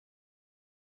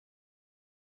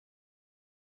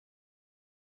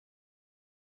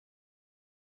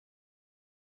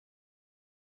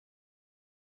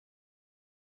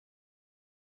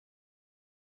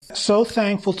So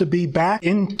thankful to be back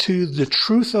into the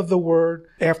truth of the Word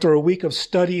after a week of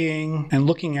studying and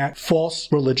looking at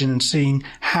false religion and seeing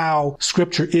how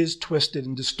Scripture is twisted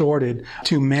and distorted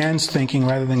to man's thinking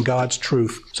rather than God's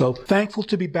truth. So thankful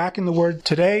to be back in the Word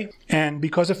today. And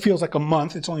because it feels like a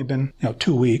month, it's only been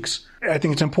 2 weeks, I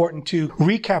think it's important to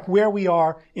recap where we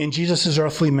are in Jesus'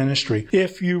 earthly ministry.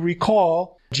 If you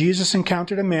recall, Jesus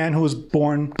encountered a man who was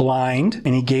born blind,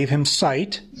 and he gave him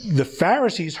sight. The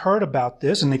Pharisees heard about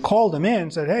this, and they called him in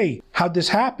and said, "Hey, how'd this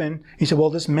happen?" He said, "Well,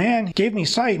 this man gave me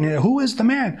sight." And who is the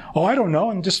man? "Oh, I don't know,"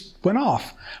 and just went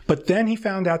off. But then he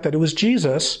found out that it was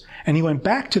Jesus, and he went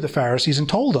back to the Pharisees and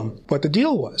told them what the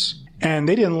deal was. And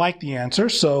they didn't like the answer,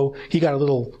 so he got a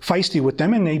little feisty with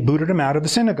them, and they booted him out of the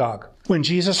synagogue. When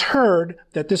Jesus heard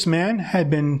that this man had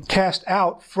been cast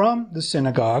out from the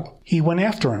synagogue, he went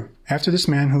after him, after this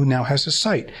man who now has his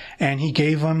sight. And he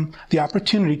gave him the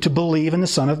opportunity to believe in the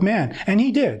Son of Man. And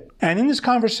he did. And in this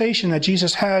conversation that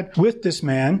Jesus had with this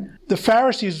man, the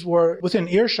Pharisees were within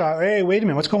earshot. "Hey, wait a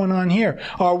minute, what's going on here?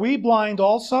 Are we blind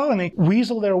also?" And they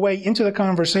weaseled their way into the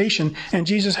conversation, and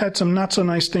Jesus had some not so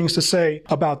nice things to say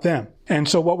about them. And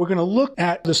so what we're going to look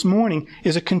at this morning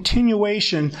is a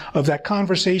continuation of that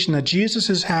conversation that Jesus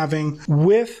is having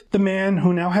with the man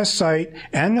who now has sight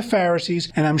and the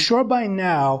Pharisees. And I'm sure by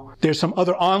now there's some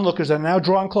other onlookers that are now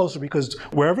drawing closer, because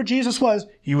wherever Jesus was,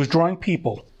 he was drawing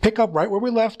people. Pick up right where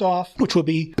we left off, which will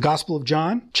be the Gospel of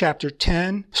John, chapter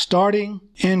 10, starting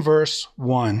in verse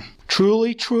 1.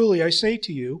 "Truly, truly, I say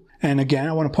to you," and again,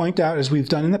 I want to point out, as we've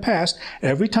done in the past,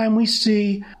 every time we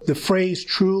see the phrase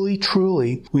truly,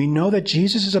 truly, we know that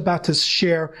Jesus is about to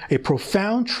share a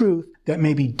profound truth that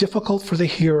may be difficult for the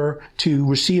hearer to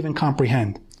receive and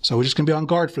comprehend. So we're just going to be on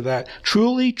guard for that.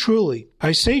 "Truly, truly,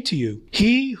 I say to you,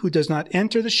 he who does not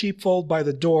enter the sheepfold by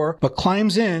the door, but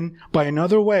climbs in by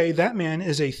another way, that man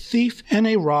is a thief and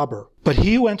a robber. But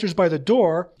he who enters by the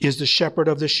door is the shepherd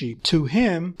of the sheep. To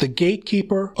him the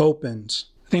gatekeeper opens."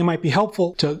 I think it might be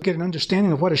helpful to get an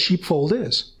understanding of what a sheepfold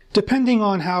is. Depending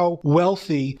on how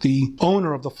wealthy the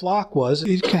owner of the flock was,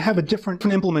 it can have a different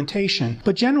implementation.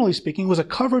 But generally speaking, it was a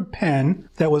covered pen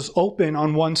that was open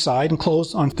on one side and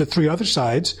closed on the three other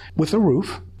sides with a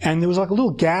roof. And there was like a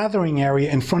little gathering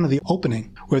area in front of the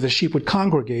opening where the sheep would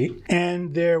congregate.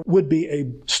 And there would be a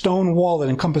stone wall that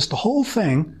encompassed the whole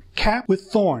thing, capped with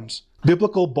thorns.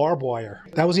 Biblical barbed wire.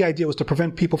 That was the idea, was to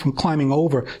prevent people from climbing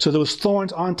over. So there was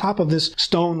thorns on top of this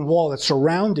stone wall that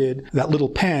surrounded that little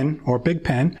pen, or big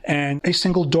pen, and a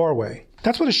single doorway.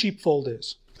 That's what a sheepfold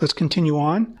is. Let's continue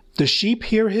on. "The sheep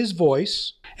hear his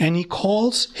voice, and he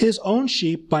calls his own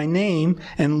sheep by name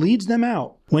and leads them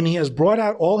out. When he has brought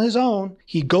out all his own,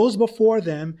 he goes before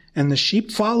them, and the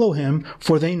sheep follow him,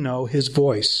 for they know his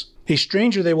voice. A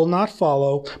stranger they will not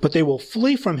follow, but they will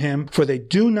flee from him, for they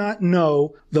do not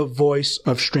know the voice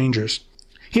of strangers."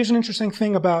 Here's an interesting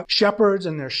thing about shepherds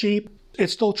and their sheep.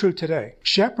 It's still true today.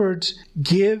 Shepherds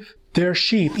give their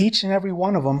sheep, each and every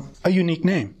one of them, a unique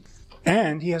name.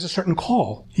 And he has a certain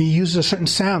call. He uses a certain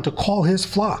sound to call his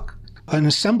flock, an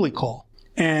assembly call.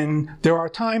 And there are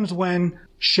times when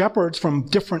shepherds from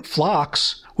different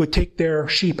flocks would take their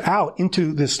sheep out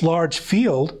into this large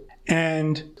field,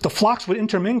 and the flocks would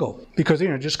intermingle because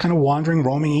they're just kind of wandering,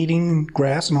 roaming, eating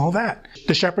grass and all that.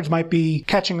 The shepherds might be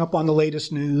catching up on the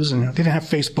latest news, and they didn't have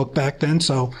Facebook back then,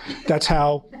 so that's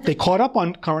how they caught up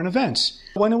on current events.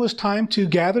 When it was time to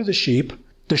gather the sheep,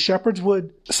 the shepherds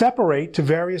would separate to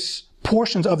various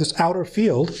portions of this outer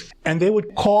field, and they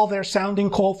would call their sounding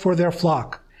call for their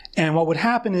flock. And what would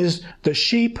happen is the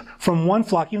sheep from one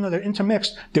flock, even though they're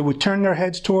intermixed, they would turn their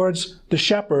heads towards the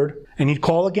shepherd, and he'd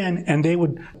call again, and they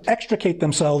would extricate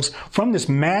themselves from this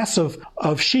mass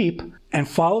of sheep and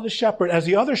follow the shepherd as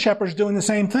the other shepherds doing the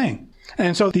same thing.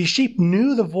 And so the sheep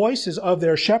knew the voices of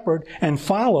their shepherd and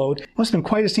followed. It must have been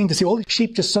quite a scene to see all the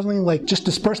sheep just suddenly just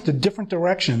dispersed to different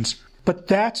directions. But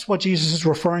that's what Jesus is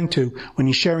referring to when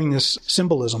he's sharing this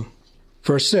symbolism.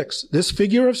 Verse 6, "This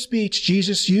figure of speech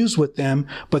Jesus used with them,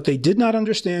 but they did not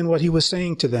understand what he was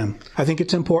saying to them." I think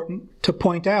it's important to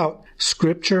point out,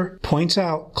 Scripture points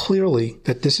out clearly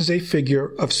that this is a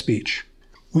figure of speech.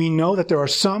 We know that there are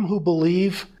some who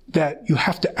believe that you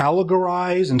have to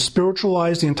allegorize and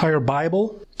spiritualize the entire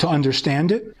Bible to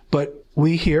understand it, but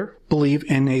we here believe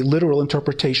in a literal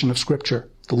interpretation of Scripture.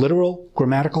 The literal,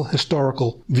 grammatical,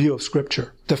 historical view of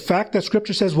Scripture. The fact that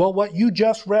Scripture says, well, what you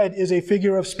just read is a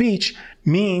figure of speech,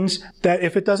 means that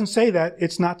if it doesn't say that,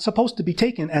 it's not supposed to be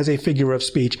taken as a figure of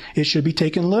speech. It should be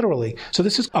taken literally. So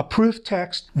this is a proof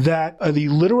text that the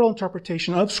literal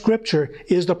interpretation of Scripture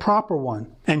is the proper one,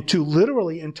 and to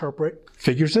literally interpret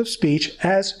figures of speech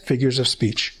as figures of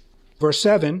speech. Verse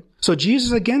 7, so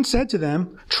Jesus again said to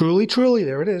them, truly, truly,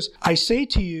 there it is, I say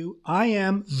to you, I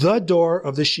am the door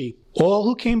of the sheep. All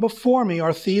who came before me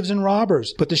are thieves and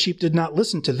robbers, but the sheep did not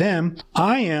listen to them.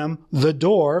 I am the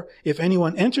door. If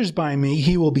anyone enters by me,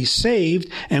 he will be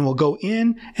saved and will go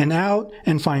in and out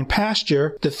and find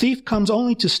pasture. The thief comes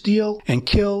only to steal and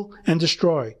kill and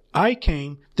destroy. I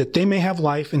came that they may have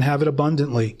life and have it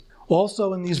abundantly.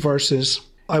 Also in these verses,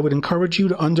 I would encourage you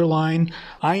to underline,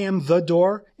 I am the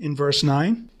door in verse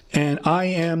 9, and I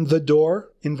am the door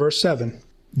in verse 7.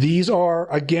 These are,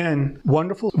 again,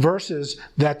 wonderful verses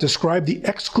that describe the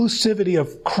exclusivity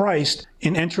of Christ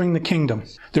in entering the kingdom.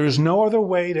 There is no other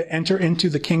way to enter into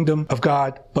the kingdom of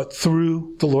God but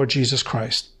through the Lord Jesus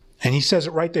Christ. And he says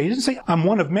it right there. He didn't say, I'm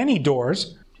one of many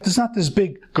doors. There's not this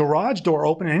big garage door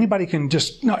open and anybody can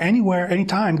just, anywhere,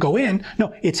 anytime, go in.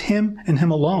 No, it's him and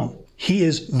him alone. He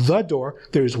is the door.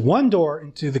 There is one door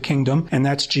into the kingdom, and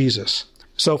that's Jesus.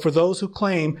 So for those who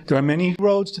claim there are many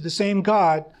roads to the same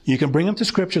God, you can bring them to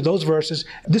Scripture, those verses.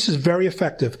 This is very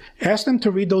effective. Ask them to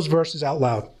read those verses out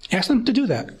loud. Ask them to do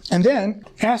that. And then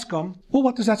ask them, well,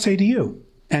 what does that say to you?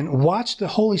 And watch the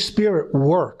Holy Spirit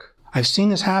work. I've seen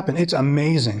this happen. It's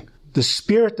amazing. The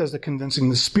Spirit does the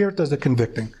convincing. The Spirit does the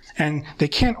convicting. And they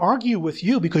can't argue with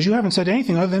you because you haven't said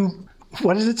anything other than,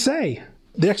 what does it say?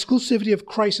 The exclusivity of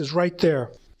Christ is right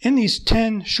there. In these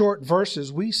 10 short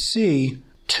verses, we see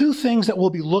two things that we'll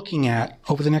be looking at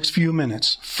over the next few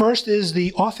minutes. First is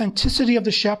the authenticity of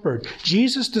the shepherd.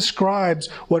 Jesus describes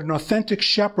what an authentic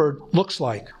shepherd looks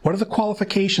like. What are the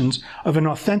qualifications of an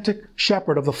authentic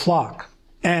shepherd of the flock?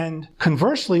 And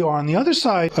conversely, or on the other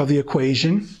side of the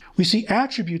equation, we see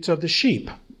attributes of the sheep.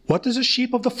 What does a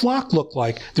sheep of the flock look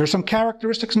like? There are some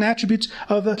characteristics and attributes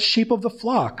of a sheep of the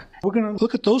flock. We're going to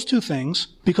look at those two things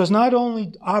because not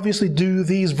only obviously do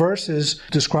these verses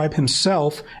describe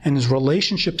himself and his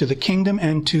relationship to the kingdom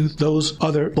and to those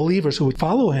other believers who would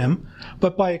follow him,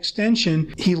 but by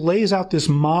extension, he lays out this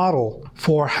model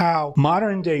for how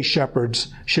modern day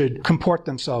shepherds should comport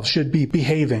themselves, should be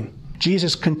behaving.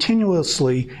 Jesus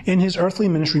continuously in his earthly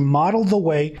ministry modeled the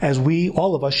way as we,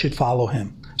 all of us, should follow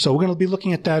him. So we're going to be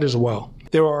looking at that as well.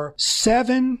 There are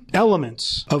 7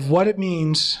 elements of what it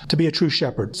means to be a true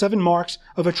shepherd. 7 marks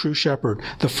of a true shepherd.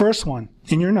 The first one,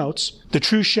 in your notes, the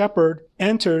true shepherd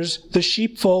enters the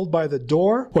sheepfold by the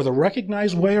door or the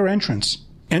recognized way or entrance.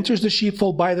 Enters the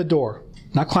sheepfold by the door.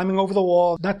 Not climbing over the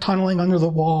wall, not tunneling under the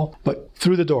wall, but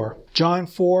through the door. John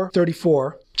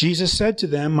 4:34. Jesus said to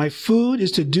them, my food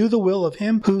is to do the will of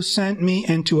him who sent me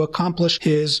and to accomplish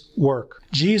his work.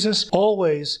 Jesus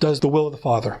always does the will of the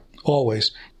Father.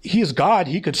 Always. He is God.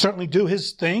 He could certainly do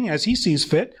his thing as he sees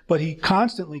fit, but he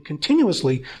constantly,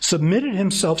 continuously subjected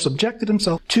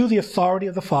himself to the authority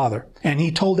of the Father. And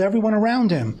he told everyone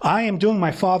around him, I am doing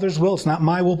my Father's will. It's not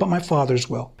my will, but my Father's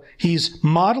will. He's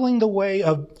modeling the way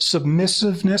of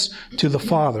submissiveness to the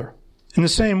Father. In the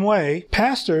same way,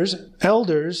 pastors,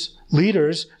 elders,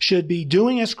 leaders should be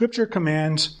doing as Scripture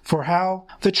commands for how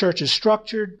the church is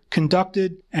structured,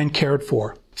 conducted, and cared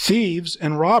for. Thieves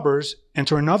and robbers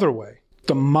enter another way.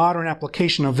 The modern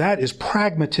application of that is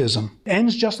pragmatism.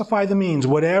 Ends justify the means.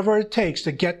 Whatever it takes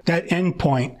to get that end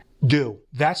point, do.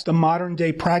 That's the modern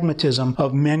day pragmatism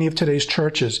of many of today's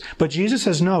churches. But Jesus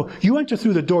says, no, you enter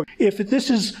through the door. If this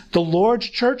is the Lord's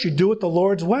church, you do it the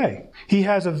Lord's way. He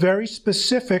has a very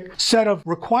specific set of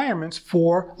requirements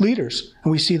for leaders.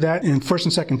 And we see that in 1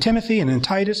 and 2 Timothy and in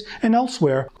Titus and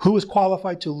elsewhere, who is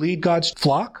qualified to lead God's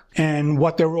flock and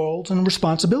what their roles and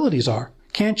responsibilities are.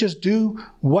 Can't just do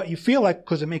what you feel like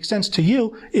because it makes sense to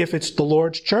you. If it's the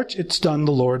Lord's church, it's done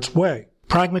the Lord's way.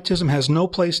 Pragmatism has no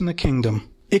place in the kingdom.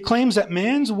 It claims that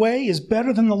man's way is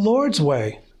better than the Lord's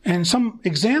way. And some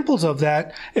examples of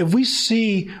that, if we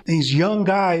see these young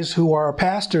guys who are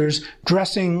pastors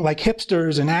dressing like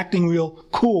hipsters and acting real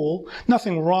cool,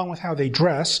 nothing wrong with how they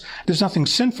dress. There's nothing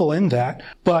sinful in that,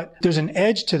 but there's an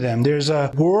edge to them. There's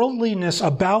a worldliness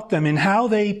about them in how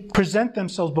they present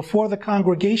themselves before the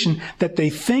congregation that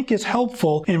they think is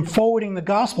helpful in forwarding the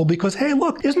gospel because, hey,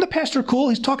 look, isn't the pastor cool?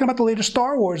 He's talking about the latest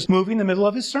Star Wars movie in the middle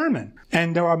of his sermon.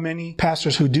 And there are many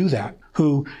pastors who do that,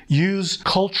 who use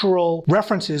cultural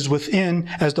references within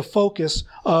as the focus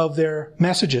of their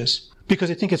messages because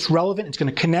they think it's relevant, it's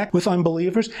going to connect with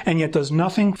unbelievers, and yet does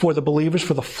nothing for the believers,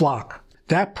 for the flock.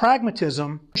 That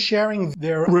pragmatism, sharing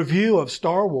their review of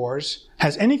Star Wars,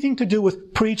 has anything to do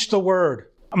with preach the word.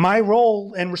 My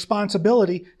role and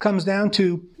responsibility comes down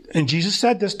to, and Jesus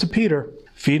said this to Peter,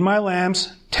 feed my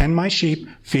lambs, tend my sheep,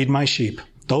 feed my sheep.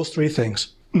 Those 3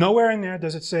 things. Nowhere in there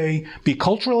does it say, be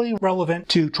culturally relevant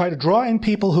to try to draw in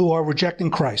people who are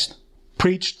rejecting Christ.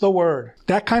 Preach the word.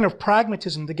 That kind of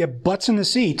pragmatism to get butts in the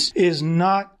seats is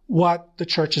not what the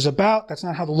church is about. That's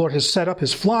not how the Lord has set up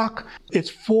his flock. It's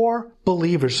for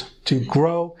believers to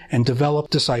grow and develop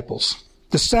disciples.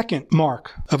 The second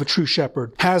mark of a true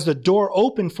shepherd has the door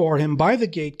open for him by the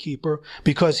gatekeeper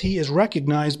because he is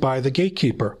recognized by the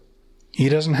gatekeeper. He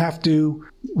doesn't have to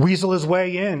weasel his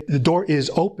way in. The door is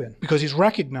open because he's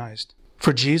recognized.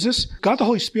 For Jesus, God the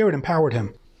Holy Spirit empowered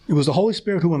him. It was the Holy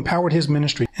Spirit who empowered his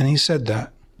ministry, and he said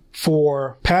that.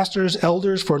 For pastors,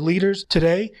 elders, for leaders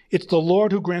today, it's the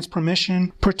Lord who grants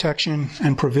permission, protection,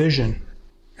 and provision.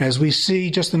 As we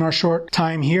see just in our short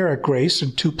time here at Grace,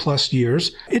 in 2+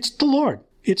 years, it's the Lord.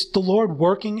 It's the Lord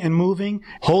working and moving,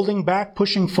 holding back,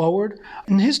 pushing forward,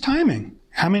 in his timing.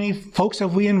 How many folks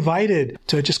have we invited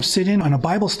to just sit in on a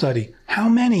Bible study? How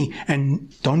many?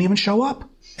 And don't even show up,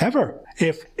 ever.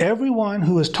 If everyone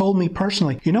who has told me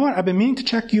personally, you know what, I've been meaning to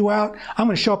check you out, I'm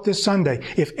going to show up this Sunday.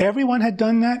 If everyone had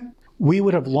done that, we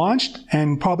would have launched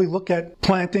and probably look at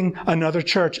planting another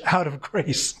church out of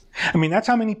Grace. I mean, that's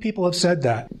how many people have said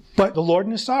that. But the Lord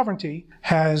in his sovereignty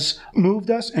has moved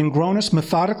us and grown us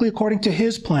methodically according to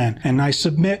his plan. And I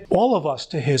submit all of us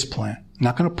to his plan.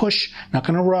 Not going to push, not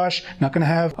going to rush, not going to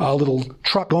have a little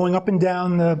truck going up and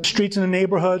down the streets in the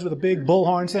neighborhoods with a big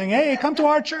bullhorn saying, hey, come to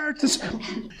our church.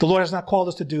 The Lord has not called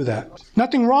us to do that.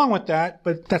 Nothing wrong with that,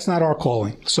 but that's not our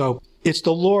calling. So it's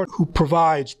the Lord who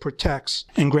provides, protects,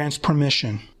 and grants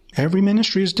permission. Every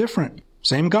ministry is different.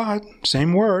 Same God,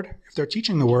 same word, if they're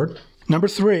teaching the word. Number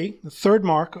 3, the third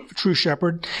mark of a true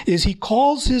shepherd, is he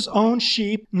calls his own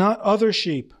sheep, not other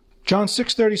sheep. John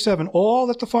 6:37, all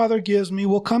that the Father gives me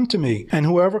will come to me, and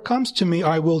whoever comes to me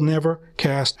I will never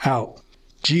cast out.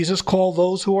 Jesus called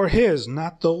those who are his,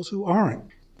 not those who aren't.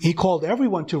 He called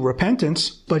everyone to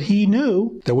repentance, but he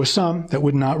knew there were some that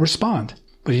would not respond.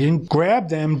 But he didn't grab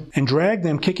them and drag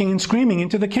them kicking and screaming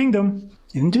into the kingdom.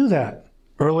 He didn't do that.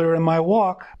 Earlier in my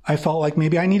walk, I felt like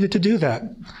maybe I needed to do that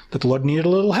the Lord needed a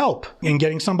little help in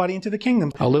getting somebody into the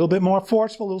kingdom. A little bit more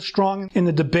forceful, a little strong in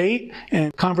the debate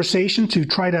and conversation to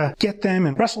try to get them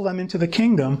and wrestle them into the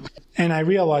kingdom. And I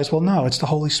realized, well, no, it's the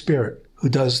Holy Spirit who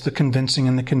does the convincing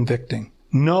and the convicting.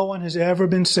 No one has ever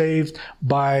been saved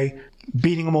by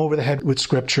beating them over the head with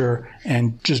Scripture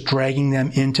and just dragging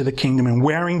them into the kingdom and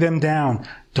wearing them down.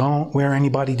 Don't wear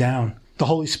anybody down. The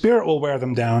Holy Spirit will wear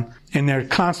them down in their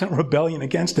constant rebellion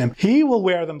against him. He will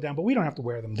wear them down, but we don't have to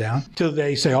wear them down till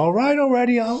they say, all right,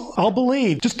 already, I'll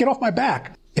believe. Just get off my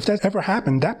back. If that ever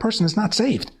happened, that person is not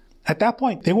saved. At that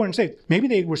point, they weren't saved. Maybe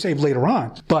they were saved later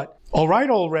on, but all right,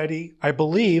 already, I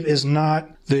believe, is not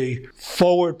the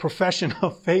forward profession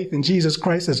of faith in Jesus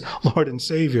Christ as Lord and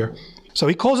Savior. So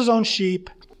he calls his own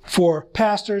sheep. For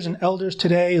pastors and elders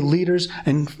today, leaders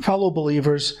and fellow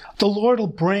believers, the Lord will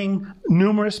bring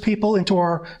numerous people into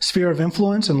our sphere of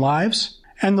influence and lives.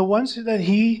 And the ones that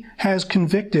he has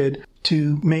convicted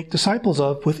to make disciples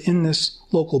of within this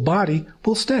local body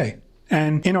will stay.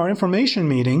 And in our information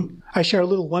meeting, I share a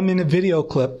little 1-minute video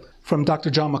clip from Dr.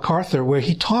 John MacArthur where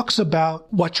he talks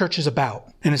about what church is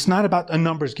about. And it's not about a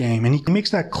numbers game. And he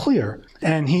makes that clear.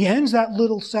 And he ends that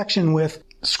little section with,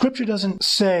 Scripture doesn't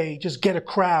say just get a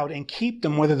crowd and keep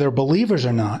them whether they're believers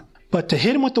or not, but to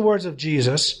hit them with the words of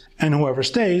Jesus, and whoever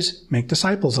stays, make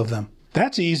disciples of them.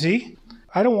 That's easy.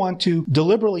 I don't want to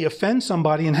deliberately offend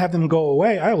somebody and have them go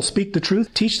away. I will speak the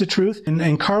truth, teach the truth, and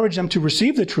encourage them to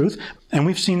receive the truth. And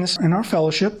we've seen this in our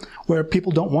fellowship where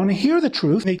people don't want to hear the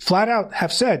truth. They flat out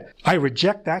have said, I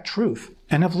reject that truth,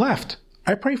 and have left.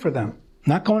 I pray for them.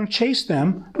 Not going to chase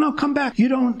them. No, come back. You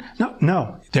don't.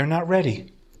 No, they're not ready.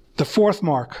 The fourth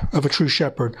mark of a true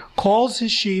shepherd calls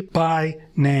his sheep by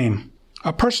name.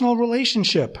 A personal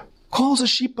relationship. Calls a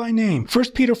sheep by name.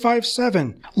 1 Peter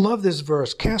 5:7. Love this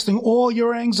verse. Casting all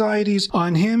your anxieties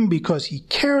on him because he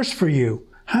cares for you.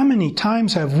 How many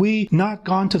times have we not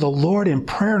gone to the Lord in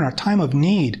prayer in our time of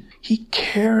need? He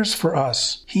cares for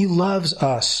us. He loves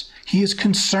us. He is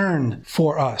concerned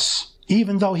for us,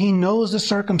 even though he knows the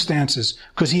circumstances,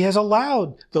 because he has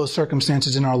allowed those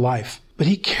circumstances in our life. But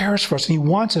he cares for us, and he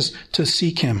wants us to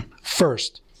seek him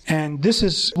first. And this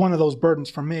is one of those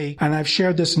burdens for me, and I've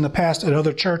shared this in the past at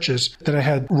other churches that I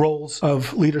had roles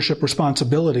of leadership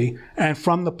responsibility. And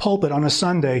from the pulpit on a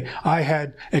Sunday, I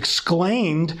had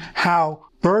exclaimed how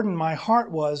burdened my heart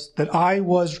was that I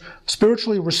was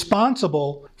spiritually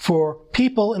responsible for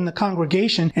people in the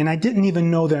congregation, and I didn't even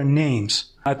know their names.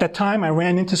 At that time, I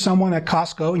ran into someone at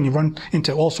Costco, and you run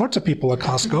into all sorts of people at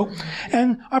Costco,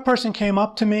 and a person came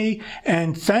up to me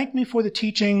and thanked me for the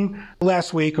teaching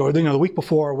last week or the week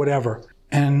before or whatever.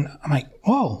 And I'm like,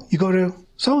 whoa, you go to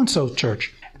so-and-so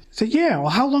church? I said, yeah, well,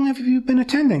 how long have you been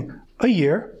attending? A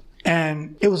year.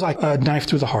 And it was like a knife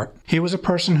through the heart. He was a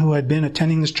person who had been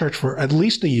attending this church for at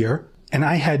least a year, And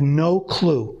I had no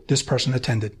clue this person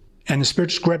attended. And the Spirit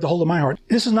just grabbed a hold of my heart.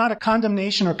 This is not a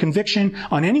condemnation or conviction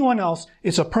on anyone else.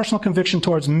 It's a personal conviction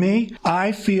towards me.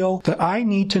 I feel that I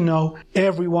need to know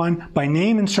everyone by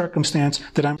name and circumstance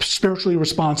that I'm spiritually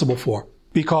responsible for.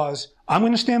 Because I'm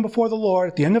going to stand before the Lord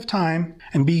at the end of time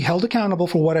and be held accountable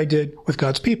for what I did with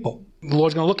God's people. The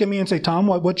Lord's going to look at me and say, Tom,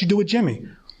 what'd you do with Jimmy?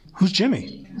 Who's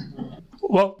Jimmy?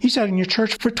 Well, he sat in your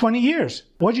church for 20 years.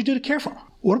 What'd you do to care for him?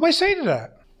 What do I say to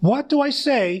that? What do I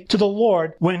say to the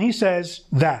Lord when he says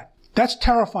that? That's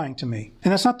terrifying to me.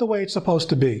 And that's not the way it's supposed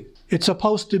to be. It's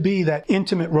supposed to be that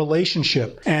intimate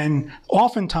relationship. And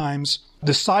oftentimes,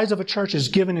 the size of a church is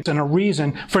given it a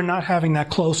reason for not having that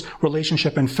close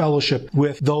relationship and fellowship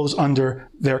with those under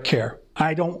their care.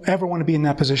 I don't ever want to be in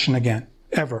that position again.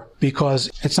 Ever. Because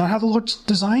it's not how the Lord's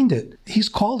designed it. He's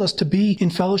called us to be in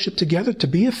fellowship together, to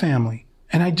be a family.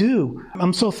 And I do.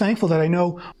 I'm so thankful that I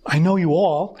know you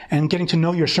all, and getting to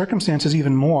know your circumstances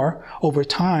even more over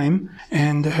time.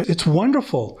 And it's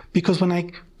wonderful because when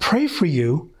I pray for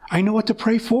you, I know what to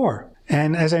pray for.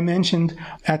 And as I mentioned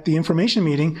at the information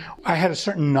meeting, I had a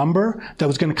certain number that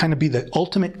was going to kind of be the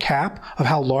ultimate cap of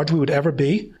how large we would ever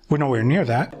be. We're nowhere near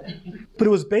that. But it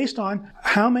was based on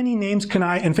how many names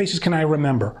and faces can I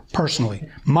remember personally.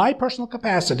 My personal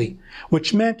capacity,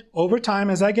 which meant over time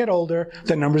as I get older,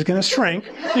 that number is going to shrink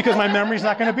because my memory's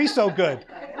not going to be so good.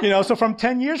 So from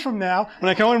 10 years from now, when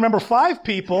I can only remember 5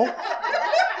 people,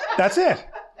 that's it.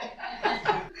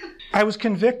 I was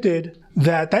convicted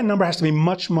that number has to be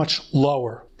much, much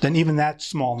lower than even that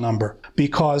small number.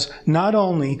 Because not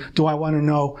only do I want to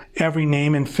know every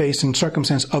name and face and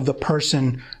circumstance of the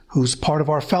person who's part of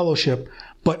our fellowship,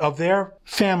 but of their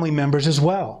family members as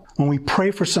well. When we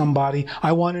pray for somebody,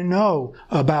 I want to know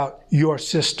about your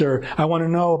sister. I want to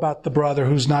know about the brother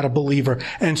who's not a believer.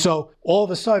 And so all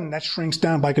of a sudden that shrinks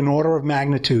down by an order of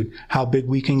magnitude how big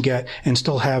we can get and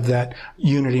still have that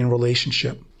unity and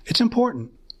relationship. It's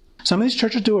important. Some of these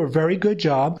churches do a very good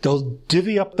job. They'll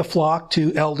divvy up the flock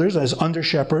to elders as under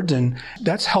shepherds, and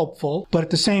that's helpful. But at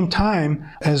the same time,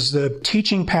 as the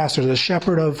teaching pastor, the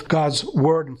shepherd of God's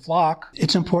word and flock,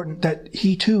 it's important that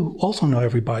he too also know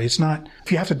everybody. It's not,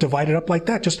 if you have to divide it up like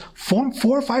that, just form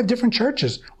 4 or 5 different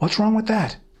churches. What's wrong with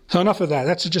that? So enough of that.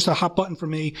 That's just a hot button for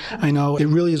me. I know it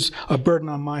really is a burden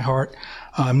on my heart.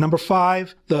 Number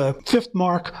 5, the 5th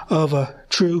mark of a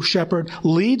true shepherd,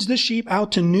 leads the sheep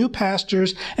out to new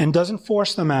pastures and doesn't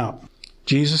force them out.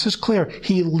 Jesus is clear.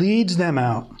 He leads them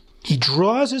out. He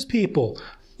draws his people.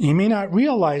 You may not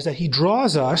realize that he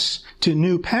draws us to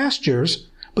new pastures,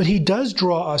 but he does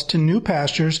draw us to new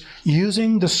pastures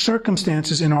using the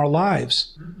circumstances in our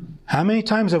lives. How many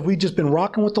times have we just been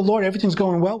rocking with the Lord? Everything's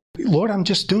going well. Lord, I'm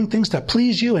just doing things that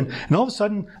please you. And all of a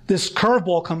sudden, this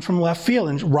curveball comes from left field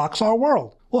and rocks our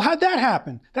world. Well, how'd that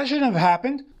happen? That shouldn't have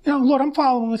happened. Lord, I'm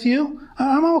following with you.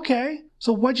 I'm okay.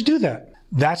 So why'd you do that?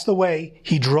 That's the way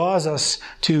he draws us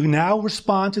to now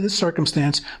respond to this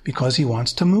circumstance because he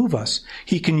wants to move us.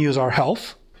 He can use our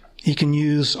health. He can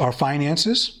use our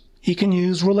finances. He can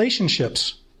use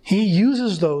relationships. He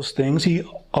uses those things. He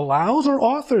allows or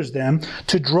authors them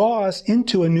to draw us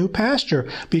into a new pasture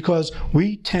because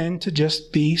we tend to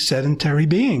just be sedentary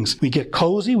beings. We get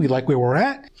cozy. We like where we're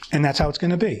at. And that's how it's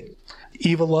going to be.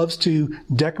 Eva loves to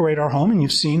decorate our home, and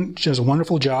you've seen she does a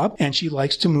wonderful job, and she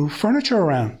likes to move furniture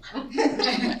around.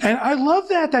 And I love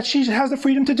that she has the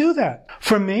freedom to do that.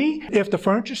 For me, if the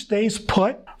furniture stays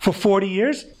put for 40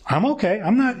 years, I'm okay.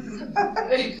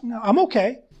 I'm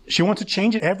okay. She wants to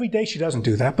change it every day. She doesn't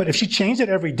do that. But if she changed it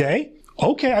every day,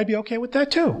 okay, I'd be okay with that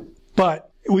too.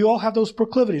 But we all have those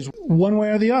proclivities, one way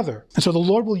or the other. And so the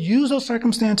Lord will use those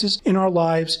circumstances in our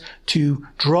lives to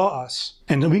draw us.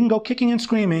 And we can go kicking and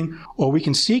screaming, or we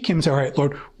can seek him and say, all right,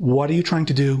 Lord, what are you trying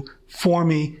to do for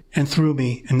me and through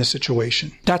me in this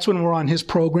situation? That's when we're on his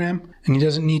program, and he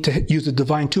doesn't need to use the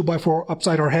divine 2x4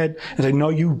 upside our head and say, no,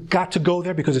 you got to go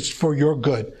there because it's for your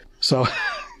good. So,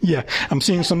 yeah, I'm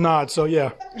seeing some nods, so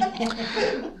yeah.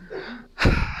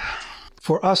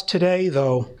 For us today,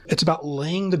 though, it's about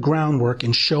laying the groundwork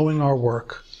and showing our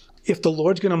work. If the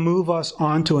Lord's going to move us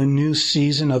on to a new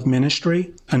season of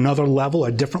ministry, another level,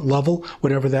 a different level,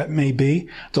 whatever that may be,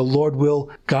 the Lord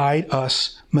will guide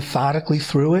us methodically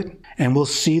through it, and we'll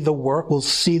see the work, we'll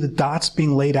see the dots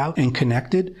being laid out and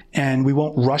connected, and we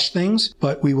won't rush things,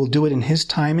 but we will do it in his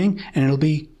timing, and it'll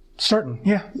be certain.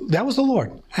 Yeah, that was the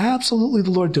Lord. Absolutely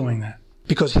the Lord doing that.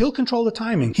 Because he'll control the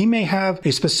timing. He may have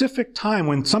a specific time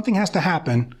when something has to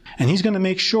happen, and he's going to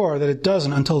make sure that it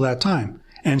doesn't until that time.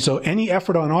 And so any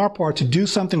effort on our part to do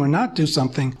something or not do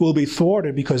something will be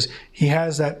thwarted because he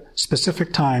has that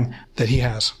specific time that he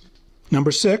has.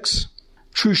 Number 6,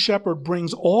 true shepherd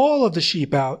brings all of the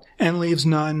sheep out and leaves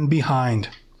none behind.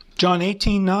 John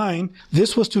 18:9,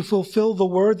 this was to fulfill the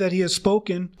word that he has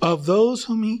spoken, of those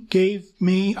whom he gave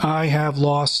me, I have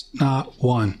lost not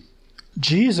one.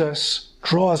 Jesus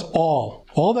draws all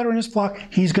that are in his flock.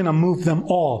 He's going to move them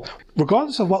all.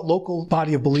 Regardless of what local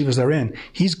body of believers they're in,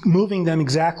 he's moving them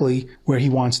exactly where he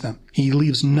wants them. He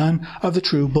leaves none of the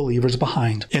true believers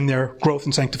behind in their growth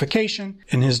and sanctification,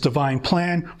 in his divine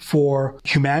plan for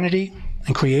humanity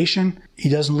and creation. He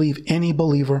doesn't leave any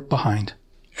believer behind.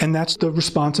 And that's the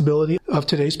responsibility of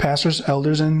today's pastors,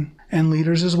 elders, and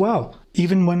leaders as well.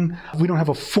 Even when we don't have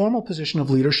a formal position of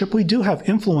leadership, we do have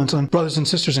influence on brothers and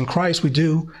sisters in Christ. We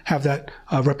do have that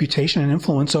reputation and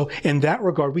influence. So in that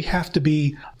regard, we have to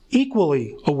be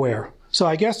equally aware. So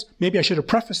I guess maybe I should have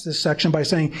prefaced this section by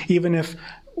saying, even if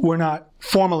we're not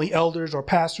formally elders or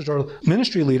pastors or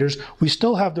ministry leaders, we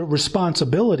still have the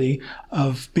responsibility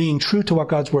of being true to what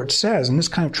God's word says. And this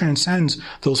kind of transcends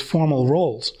those formal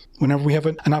roles. Whenever we have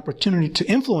an opportunity to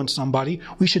influence somebody,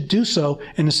 we should do so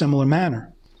in a similar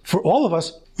manner. For all of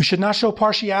us, we should not show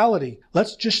partiality.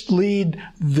 Let's just lead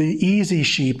the easy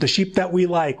sheep, the sheep that we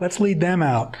like. Let's lead them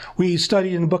out. We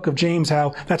studied in the book of James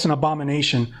how that's an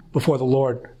abomination before the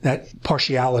Lord, that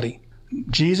partiality.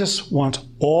 Jesus wants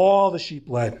all the sheep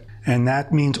led, and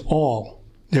that means all.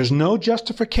 There's no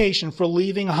justification for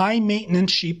leaving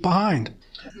high-maintenance sheep behind.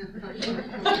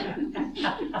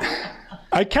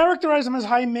 I characterize them as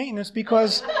high maintenance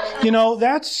because,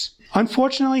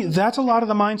 unfortunately, that's a lot of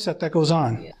the mindset that goes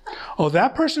on. Oh,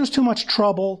 that person is too much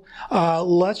trouble.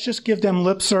 Let's just give them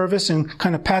lip service and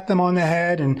kind of pat them on the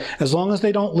head. And as long as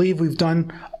they don't leave, we've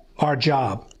done our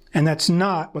job. And that's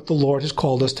not what the Lord has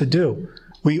called us to do.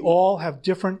 We all have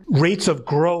different rates of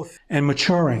growth and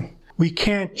maturing. We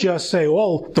can't just say,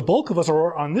 oh, the bulk of us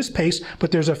are on this pace, but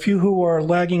there's a few who are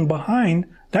lagging behind.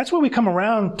 That's where we come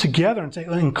around together and say,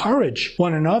 encourage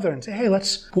one another and say, hey,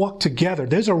 let's walk together.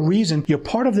 There's a reason you're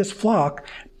part of this flock,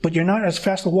 but you're not as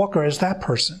fast a walker as that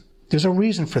person. There's a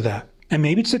reason for that. And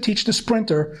maybe it's to teach the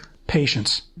sprinter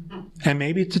patience. And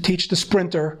maybe to teach the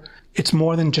sprinter, it's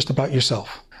more than just about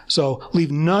yourself. So leave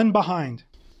none behind.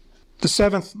 The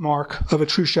seventh mark of a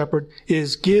true shepherd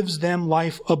is gives them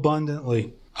life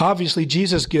abundantly. Obviously,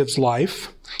 Jesus gives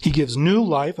life. He gives new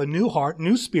life, a new heart,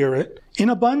 new spirit in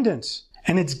abundance.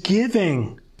 And it's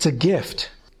giving. It's a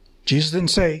gift. Jesus didn't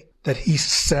say that he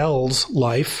sells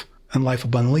life and life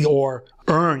abundantly or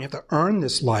earn. You have to earn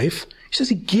this life. He says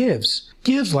he gives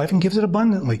life and gives it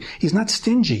abundantly. He's not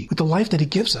stingy with the life that he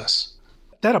gives us.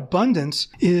 That abundance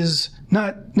is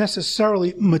not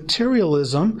necessarily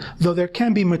materialism, though there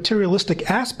can be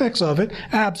materialistic aspects of it,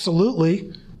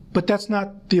 absolutely. But that's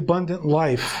not the abundant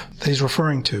life that he's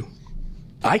referring to.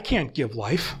 I can't give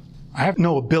life. I have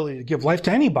no ability to give life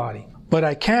to anybody. But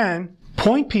I can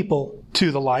point people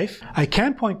to the life. I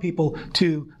can point people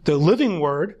to the living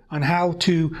word on how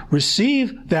to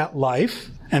receive that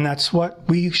life. And that's what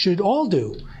we should all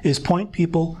do, is point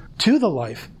people to the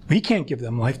life. We can't give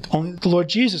them life. Only the Lord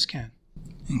Jesus can.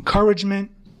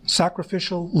 Encouragement,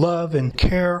 sacrificial love and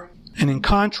care. And in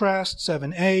contrast,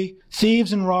 7a,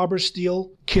 thieves and robbers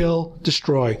steal, kill,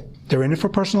 destroy. They're in it for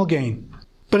personal gain.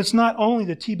 But it's not only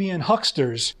the TBN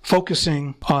hucksters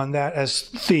focusing on that as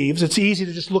thieves. It's easy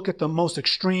to just look at the most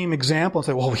extreme example and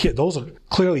say, well, yeah, those are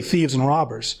clearly thieves and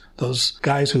robbers. Those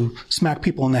guys who smack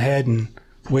people in the head and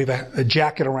wave a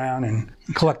jacket around and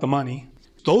collect the money.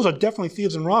 Those are definitely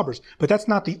thieves and robbers. But that's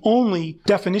not the only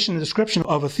definition and description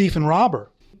of a thief and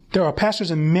robber. There are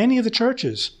pastors in many of the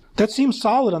churches that seem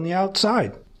solid on the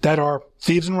outside that are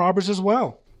thieves and robbers as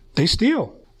well. They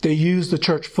steal. They use the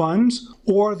church funds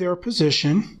or their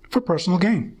position for personal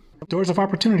gain. Doors of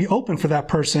opportunity open for that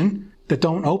person that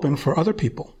don't open for other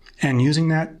people, and using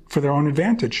that for their own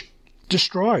advantage.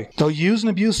 Destroy. They'll use and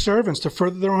abuse servants to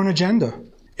further their own agenda.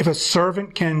 If a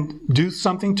servant can do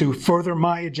something to further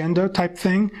my agenda type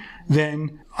thing,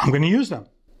 then I'm going to use them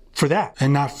for that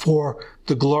and not for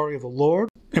the glory of the Lord.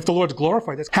 If the Lord's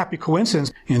glorified, that's happy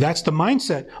coincidence. That's the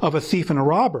mindset of a thief and a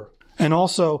robber. And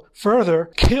also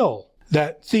further, kill.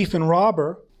 That thief and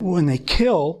robber, when they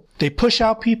kill, they push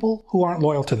out people who aren't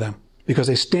loyal to them because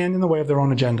they stand in the way of their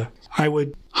own agenda. I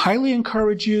would highly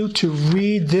encourage you to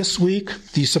read this week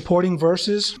the supporting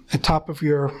verses at top of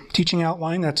your teaching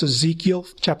outline. That's Ezekiel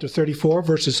chapter 34,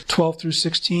 verses 12 through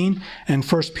 16, and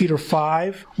 1 Peter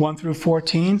 5, 1 through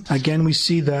 14. Again, we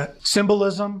see the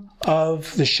symbolism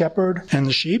of the shepherd and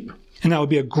the sheep. And that would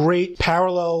be a great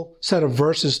parallel set of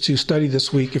verses to study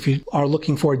this week if you are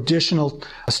looking for additional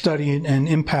study and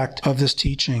impact of this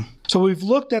teaching. So we've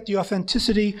looked at the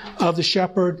authenticity of the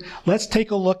shepherd. Let's take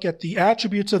a look at the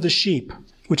attributes of the sheep.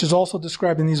 which is also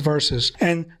described in these verses.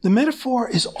 And the metaphor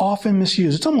is often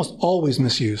misused. It's almost always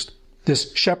misused.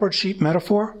 This shepherd-sheep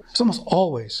metaphor is almost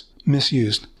always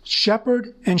misused.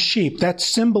 Shepherd and sheep, that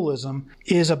symbolism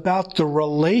is about the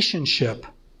relationship.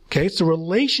 Okay, it's the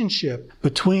relationship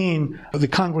between the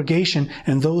congregation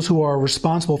and those who are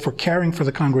responsible for caring for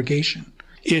the congregation.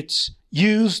 It's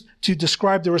used to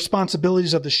describe the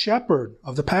responsibilities of the shepherd,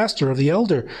 of the pastor, of the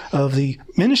elder, of the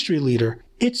ministry leader.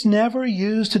 It's never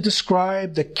used to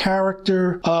describe the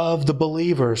character of the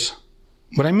believers.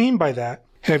 What I mean by that,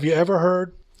 have you ever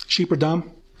heard sheep are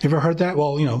dumb? Ever heard that?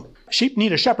 Well, sheep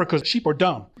need a shepherd because sheep are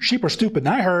dumb. Sheep are stupid. And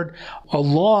I heard a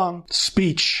long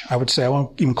speech, I would say, I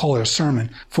won't even call it a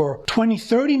sermon, for 20,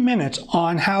 30 minutes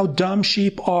on how dumb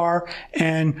sheep are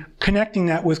and connecting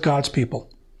that with God's people.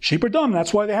 Sheep are dumb.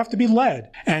 That's why they have to be led.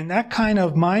 And that kind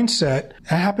of mindset,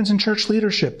 that happens in church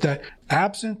leadership, that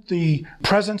absent the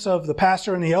presence of the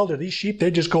pastor and the elder, these sheep,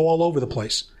 they just go all over the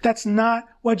place. That's not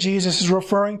what Jesus is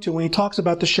referring to when he talks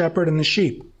about the shepherd and the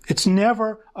sheep. It's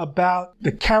never about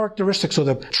the characteristics or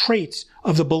the traits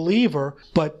of the believer,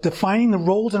 but defining the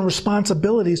roles and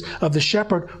responsibilities of the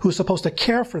shepherd who's supposed to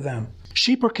care for them.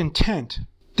 Sheep are content.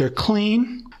 They're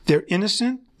clean. They're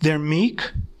innocent. They're meek.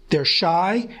 They're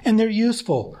shy, and they're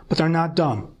useful, but they're not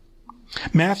dumb.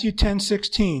 Matthew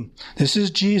 10:16. This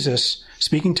is Jesus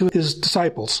speaking to his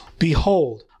disciples.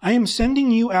 Behold, I am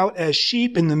sending you out as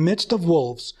sheep in the midst of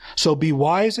wolves, so be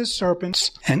wise as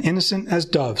serpents and innocent as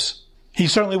doves. He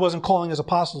certainly wasn't calling his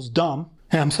apostles dumb.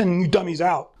 Hey, I'm sending you dummies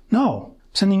out. No,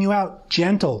 I'm sending you out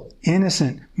gentle,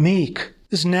 innocent, meek.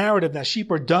 This narrative that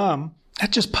sheep are dumb,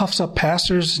 that just puffs up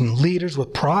pastors and leaders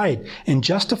with pride and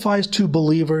justifies to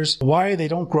believers why they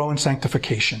don't grow in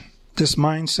sanctification. This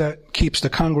mindset keeps the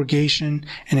congregation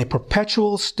in a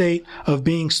perpetual state of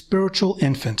being spiritual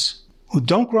infants who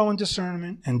don't grow in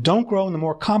discernment and don't grow in the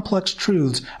more complex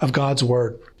truths of God's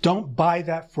Word. Don't buy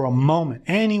that for a moment.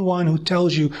 Anyone who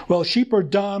tells you, well, sheep are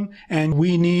dumb and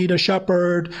we need a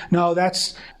shepherd. No,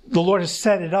 the Lord has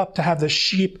set it up to have the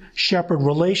sheep-shepherd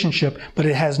relationship, but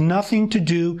it has nothing to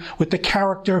do with the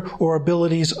character or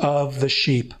abilities of the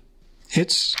sheep.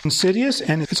 It's insidious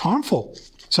and it's harmful.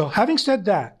 So having said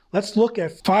that, let's look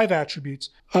at 5 attributes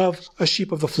of a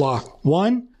sheep of the flock.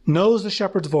 1, knows the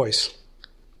shepherd's voice.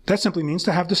 That simply means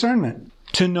to have discernment,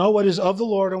 to know what is of the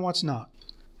Lord and what's not.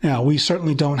 Now, we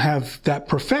certainly don't have that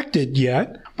perfected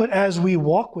yet, but as we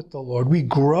walk with the Lord, we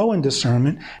grow in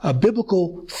discernment. A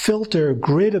biblical filter,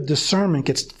 grid of discernment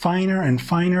gets finer and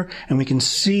finer, and we can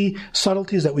see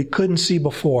subtleties that we couldn't see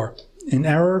before, in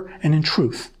error and in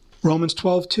truth. Romans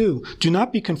 12:2, do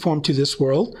not be conformed to this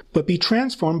world, but be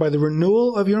transformed by the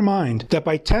renewal of your mind, that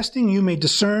by testing you may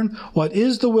discern what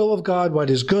is the will of God, what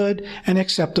is good and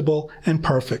acceptable and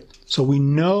perfect. So we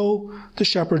know the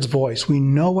shepherd's voice. We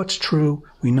know what's true.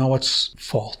 We know what's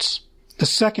false. The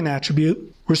second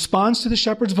attribute responds to the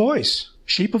shepherd's voice.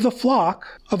 Sheep of the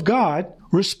flock of God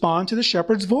respond to the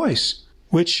shepherd's voice,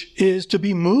 which is to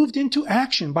be moved into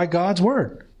action by God's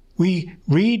word. We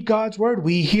read God's word,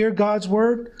 we hear God's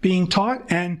word being taught,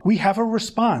 and we have a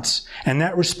response. And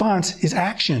that response is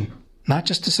action. Not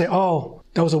just to say, oh,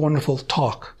 that was a wonderful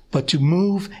talk, but to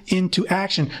move into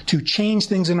action, to change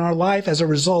things in our life as a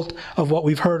result of what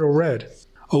we've heard or read.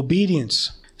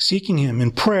 Obedience, seeking Him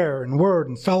in prayer and word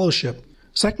and fellowship.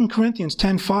 2 Corinthians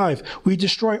 10:5, we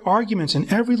destroy arguments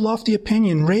and every lofty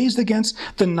opinion raised against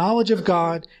the knowledge of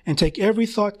God and take every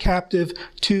thought captive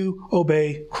to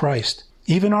obey Christ.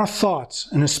 Even our thoughts,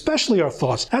 and especially our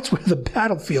thoughts, that's where the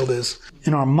battlefield is,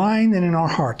 in our mind and in our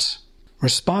hearts.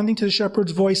 Responding to the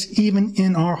shepherd's voice even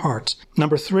in our hearts.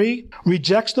 Number 3,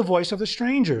 rejects the voice of the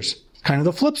strangers. Kind of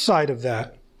the flip side of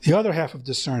that, the other half of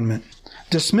discernment.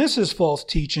 Dismisses false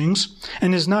teachings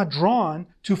and is not drawn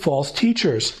to false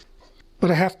teachers. But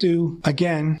I have to,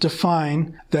 again,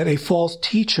 define that a false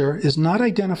teacher is not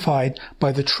identified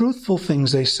by the truthful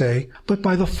things they say, but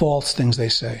by the false things they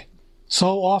say.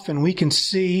 So often we can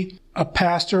see a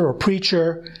pastor or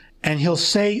preacher and he'll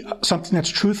say something that's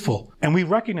truthful. And we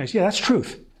recognize, yeah, that's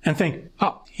truth. And think,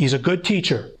 oh, he's a good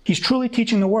teacher. He's truly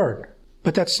teaching the word.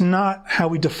 But that's not how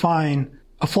we define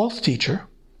a false teacher.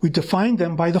 We define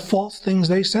them by the false things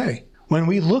they say. When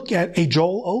we look at a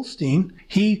Joel Osteen,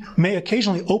 he may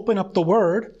occasionally open up the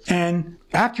word and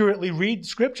accurately read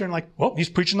scripture and like, well, he's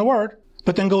preaching the word.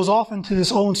 But then goes off into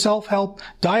this own self-help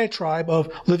diatribe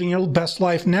of living your best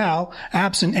life now,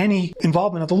 absent any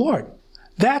involvement of the Lord.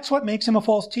 That's what makes him a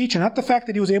false teacher, not the fact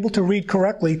that he was able to read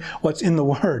correctly what's in the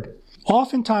Word.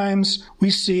 Oftentimes,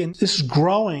 we see, and this is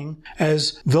growing,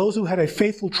 as those who had a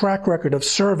faithful track record of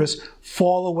service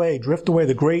fall away, drift away.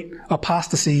 The great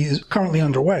apostasy is currently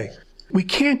underway. We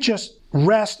can't just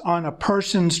rest on a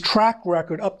person's track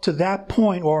record up to that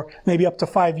point, or maybe up to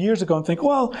 5 years ago, and think,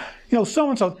 well,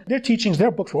 so-and-so, their teachings,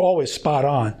 their books were always spot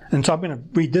on. And so I'm going to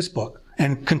read this book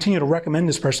and continue to recommend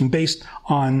this person based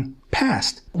on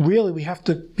past. Really, we have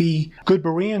to be good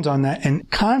Bereans on that and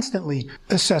constantly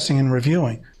assessing and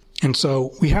reviewing. And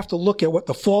so we have to look at what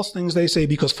the false things they say,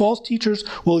 because false teachers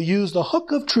will use the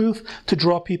hook of truth to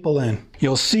draw people in.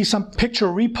 You'll see some picture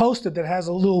reposted that has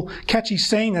a little catchy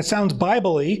saying that sounds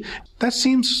Bible-y. That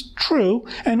seems true.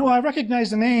 And I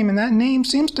recognize the name, and that name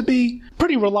seems to be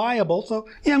pretty reliable. So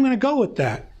yeah, I'm going to go with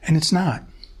that. And it's not.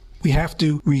 We have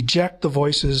to reject the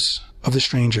voices of the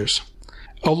strangers.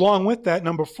 Along with that,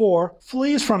 number 4,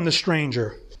 flees from the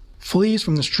stranger. Flees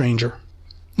from the stranger.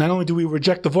 Not only do we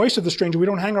reject the voice of the stranger, we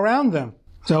don't hang around them.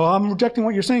 So I'm rejecting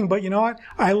what you're saying, but you know what?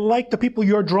 I like the people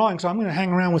you're drawing, so I'm going to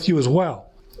hang around with you as well.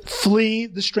 Flee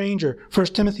the stranger. 1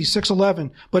 Timothy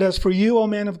 6:11. But as for you, O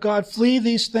man of God, flee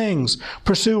these things.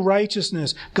 Pursue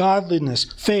righteousness, godliness,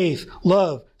 faith,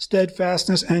 love,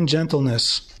 steadfastness, and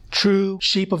gentleness. True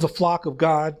sheep of the flock of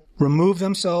God remove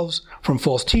themselves from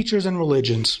false teachers and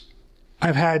religions.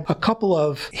 I've had a couple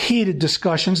of heated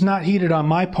discussions, not heated on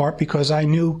my part because I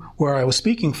knew where I was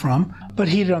speaking from, but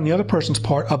heated on the other person's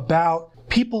part about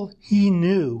people he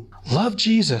knew love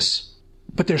Jesus,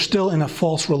 but they're still in a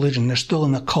false religion. They're still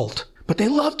in a cult. But they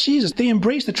love Jesus. They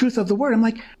embrace the truth of the word. I'm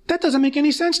like, that doesn't make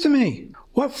any sense to me.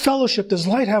 What fellowship does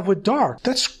light have with dark?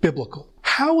 That's biblical.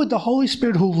 How would the Holy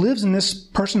Spirit who lives in this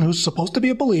person who's supposed to be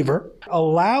a believer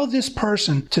allow this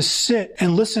person to sit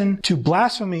and listen to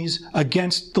blasphemies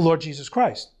against the Lord Jesus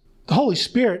Christ? The Holy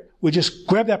Spirit would just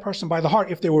grab that person by the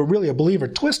heart if they were really a believer,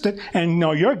 twist it, and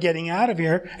no, you're getting out of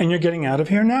here, and you're getting out of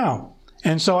here now.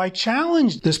 And so I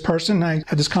challenged this person I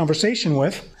had this conversation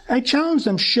with. I challenged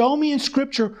them, show me in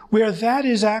Scripture where that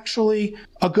is actually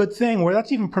a good thing, where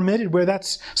that's even permitted, where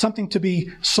that's something to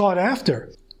be sought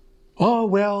after. Oh,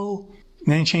 well...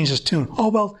 And then he changed his tune. Oh,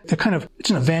 well, it's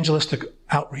an evangelistic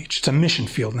outreach. It's a mission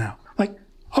field now. Like,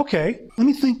 okay, let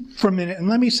me think for a minute and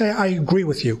let me say I agree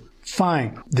with you.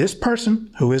 Fine. This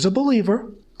person who is a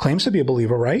believer, claims to be a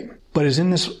believer, right? But is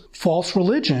in this false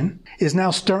religion, is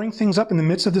now stirring things up in the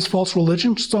midst of this false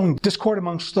religion, sowing discord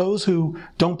amongst those who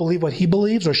don't believe what he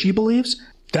believes or she believes.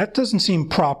 That doesn't seem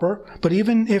proper. But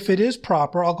even if it is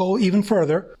proper, I'll go even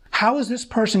further. How is this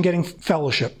person getting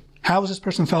fellowship? How is this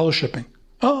person fellowshipping?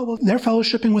 Oh, well, they're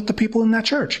fellowshipping with the people in that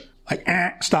church. Like,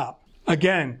 stop.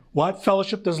 Again, what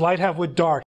fellowship does light have with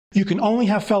dark? You can only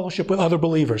have fellowship with other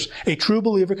believers. A true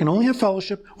believer can only have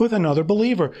fellowship with another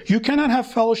believer. You cannot have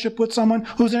fellowship with someone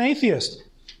who's an atheist.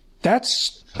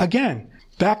 That's, again,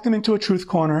 back them into a truth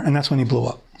corner, and that's when he blew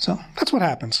up. So that's what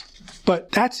happens.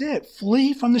 But that's it.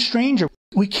 Flee from the stranger.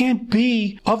 We can't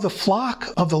be of the flock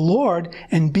of the Lord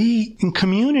and be in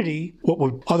community, what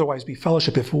would otherwise be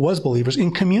fellowship if it was believers,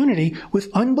 in community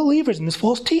with unbelievers and these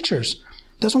false teachers.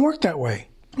 It doesn't work that way.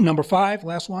 Number 5,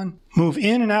 last one, move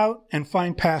in and out and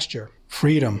find pasture.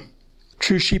 Freedom.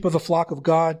 True sheep of the flock of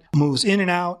God moves in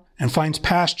and out and finds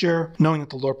pasture, knowing that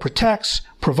the Lord protects,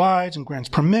 provides, and grants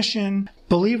permission.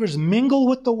 Believers mingle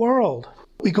with the world.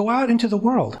 We go out into the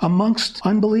world amongst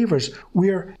unbelievers.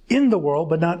 We're in the world,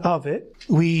 but not of it.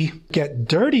 We get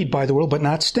dirtied by the world, but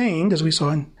not stained, as we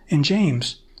saw in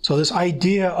James. So this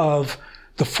idea of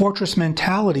the fortress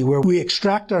mentality where we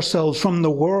extract ourselves from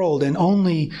the world and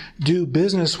only do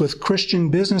business with Christian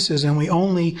businesses, and we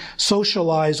only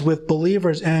socialize with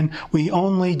believers, and we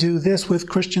only do this with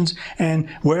Christians, and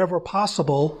wherever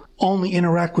possible, only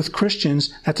interact with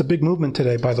Christians. That's a big movement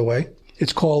today, by the way.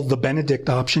 It's called the Benedict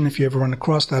option, if you ever run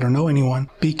across that or know anyone.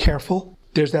 Be careful.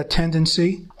 There's that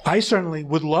tendency. I certainly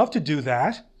would love to do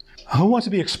that. Who wants to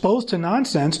be exposed to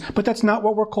nonsense? But that's not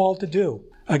what we're called to do.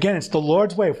 Again, it's the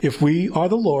Lord's way. If we are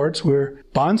the Lord's, we're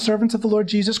bondservants of the Lord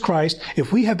Jesus Christ.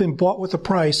 If we have been bought with a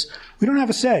price, we don't have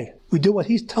a say. We do what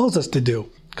He tells us to do,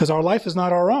 because our life is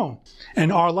not our own.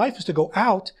 And our life is to go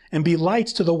out and be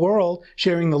lights to the world,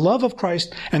 sharing the love of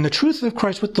Christ and the truth of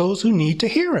Christ with those who need to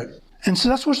hear it. And so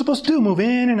that's what we're supposed to do, move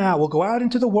in and out. We'll go out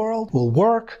into the world, we'll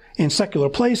work in secular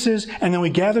places, and then we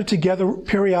gather together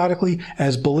periodically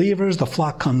as believers. The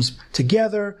flock comes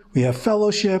together, we have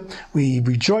fellowship, we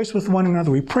rejoice with one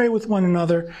another, we pray with one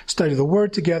another, study the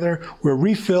Word together, we're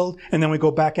refilled, and then we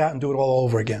go back out and do it all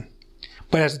over again.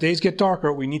 But as the days get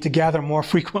darker, we need to gather more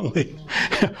frequently.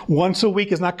 Once a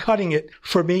week is not cutting it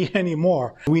for me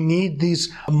anymore. We need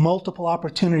these multiple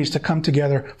opportunities to come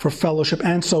together for fellowship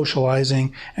and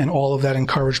socializing and all of that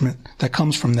encouragement that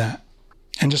comes from that.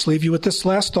 And just leave you with this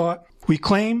last thought. We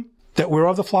claim that we're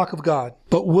of the flock of God,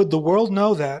 but would the world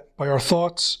know that by our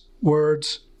thoughts,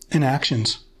 words, and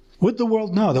actions? Would the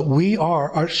world know that we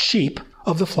are sheep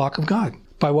of the flock of God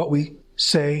by what we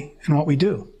say, and what we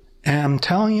do. And I'm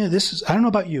telling you, I don't know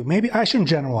about you. Maybe I shouldn't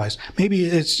generalize. Maybe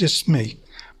it's just me.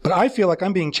 But I feel like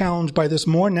I'm being challenged by this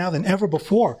more now than ever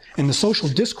before in the social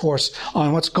discourse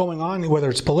on what's going on, whether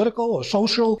it's political or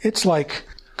social. It's like,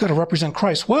 got to represent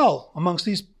Christ well amongst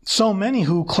these so many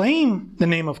who claim the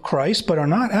name of Christ but are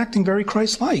not acting very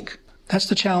Christ-like. That's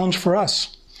the challenge for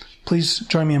us. Please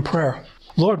join me in prayer.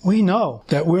 Lord, we know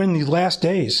that we're in the last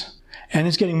days, and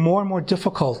it's getting more and more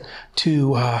difficult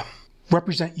to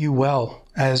represent you well,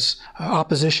 as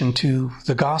opposition to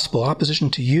the gospel, opposition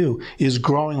to you is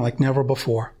growing like never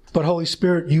before. But Holy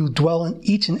Spirit, you dwell in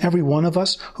each and every one of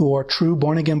us who are true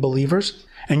born-again believers,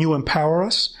 and you empower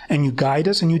us, and you guide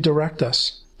us, and you direct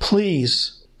us.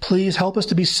 Please help us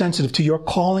to be sensitive to your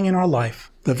calling in our life,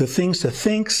 of the things to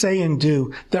think, say, and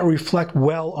do that reflect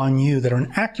well on you, that are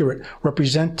an accurate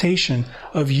representation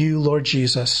of you, Lord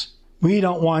Jesus. We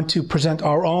don't want to present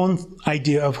our own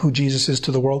idea of who Jesus is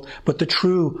to the world, but the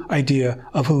true idea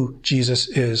of who Jesus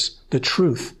is, the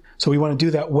truth. So we want to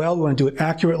do that well. We want to do it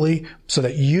accurately so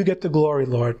that you get the glory,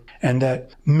 Lord, and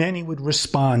that many would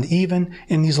respond. Even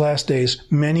in these last days,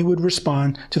 many would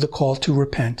respond to the call to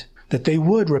repent, that they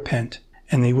would repent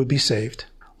and they would be saved.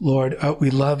 Lord, we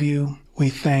love you, we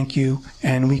thank you,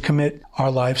 and we commit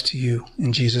our lives to you.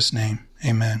 In Jesus' name,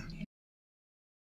 amen.